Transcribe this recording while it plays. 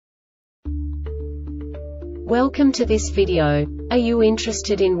Welcome to this video. Are you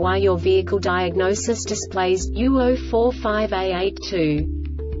interested in why your vehicle diagnosis displays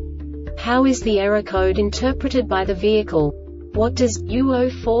U045A-82? How is the error code interpreted by the vehicle? What does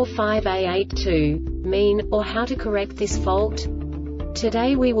U045A-82 mean, or how to correct this fault?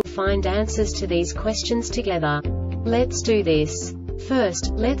 Today we will find answers to these questions together. Let's do this.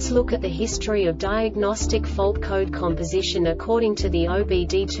 First, let's look at the history of diagnostic fault code composition according to the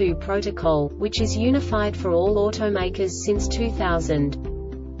OBD2 protocol, which is unified for all automakers since 2000.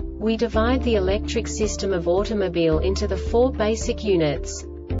 We divide the electric system of automobile into the four basic units: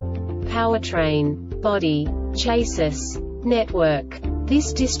 powertrain, body, chassis, network.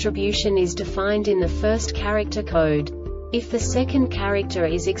 This distribution is defined in the first character code. If the second character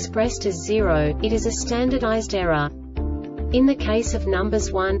is expressed as 0, it is a standardized error. In the case of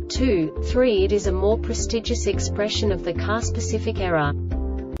numbers 1, 2, 3, it is a more prestigious expression of the car-specific error.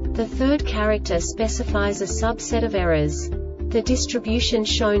 The third character specifies a subset of errors. The distribution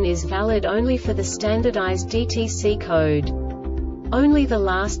shown is valid only for the standardized DTC code. Only the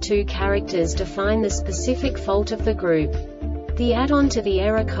last two characters define the specific fault of the group. The add-on to the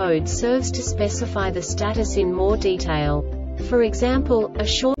error code serves to specify the status in more detail. For example, a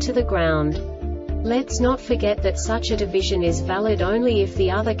short to the ground. Let's not forget that such a division is valid only if the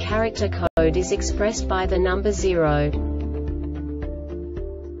other character code is expressed by the number 0.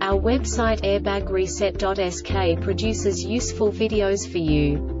 Our website airbagreset.sk produces useful videos for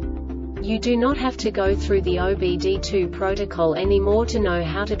you. You do not have to go through the OBD2 protocol anymore to know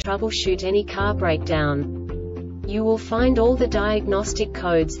how to troubleshoot any car breakdown. You will find all the diagnostic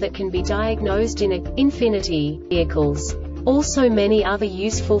codes that can be diagnosed in Infinity vehicles. Also many other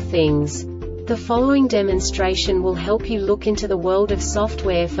useful things. The following demonstration will help you look into the world of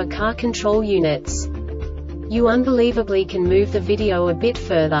software for car control units. You unbelievably can move the video a bit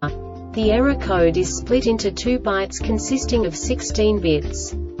further. The error code is split into 2 bytes consisting of 16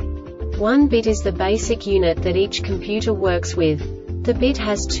 bits. 1 bit is the basic unit that each computer works with. The bit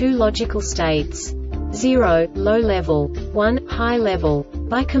has 2 logical states: 0, low level, 1, high level.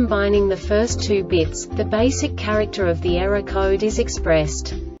 By combining the first 2 bits, the basic character of the error code is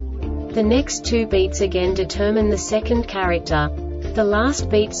expressed. The next 2 beats again determine the second character. The last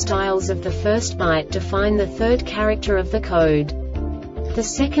beat styles of the first byte define the third character of the code. The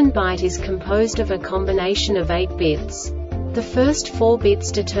second byte is composed of a combination of 8 bits. The first 4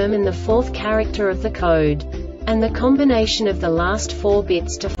 bits determine the fourth character of the code. And the combination of the last 4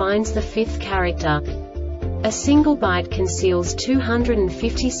 bits defines the fifth character. A single byte conceals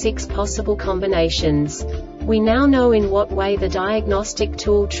 256 possible combinations. We now know in what way the diagnostic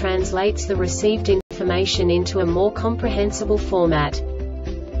tool translates the received information into a more comprehensible format.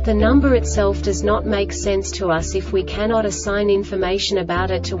 The number itself does not make sense to us if we cannot assign information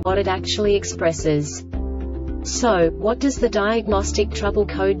about it to what it actually expresses. So, what does the Diagnostic Trouble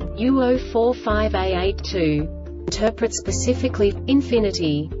Code U045A-82 interpret specifically for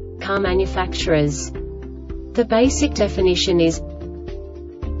Infinity car manufacturers? The basic definition is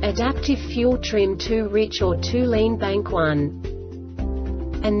adaptive fuel trim too rich or too lean bank 1.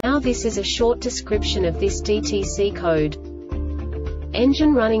 And now this is a short description of this DTC code.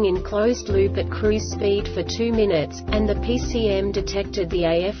 Engine running in closed loop at cruise speed for 2 minutes, and the PCM detected the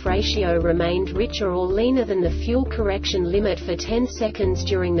AF ratio remained richer or leaner than the fuel correction limit for 10 seconds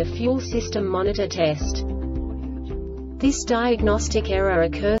during the fuel system monitor test. This diagnostic error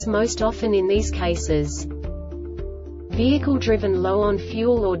occurs most often in these cases: vehicle driven low on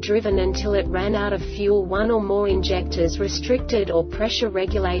fuel or driven until it ran out of fuel, 1 or more injectors restricted or pressure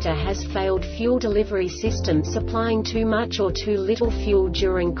regulator has failed, fuel delivery system supplying too much or too little fuel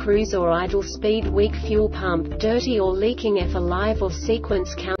during cruise or idle speed, weak fuel pump, dirty or leaking F, alive or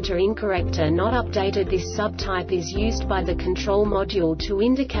sequence counter incorrect or not updated. This subtype is used by the control module to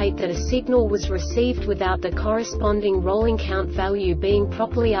indicate that a signal was received without the corresponding rolling count value being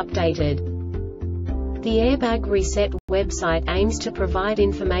properly updated. The Airbag Reset website aims to provide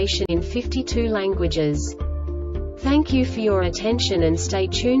information in 52 languages. Thank you for your attention and stay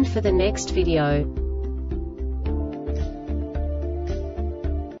tuned for the next video.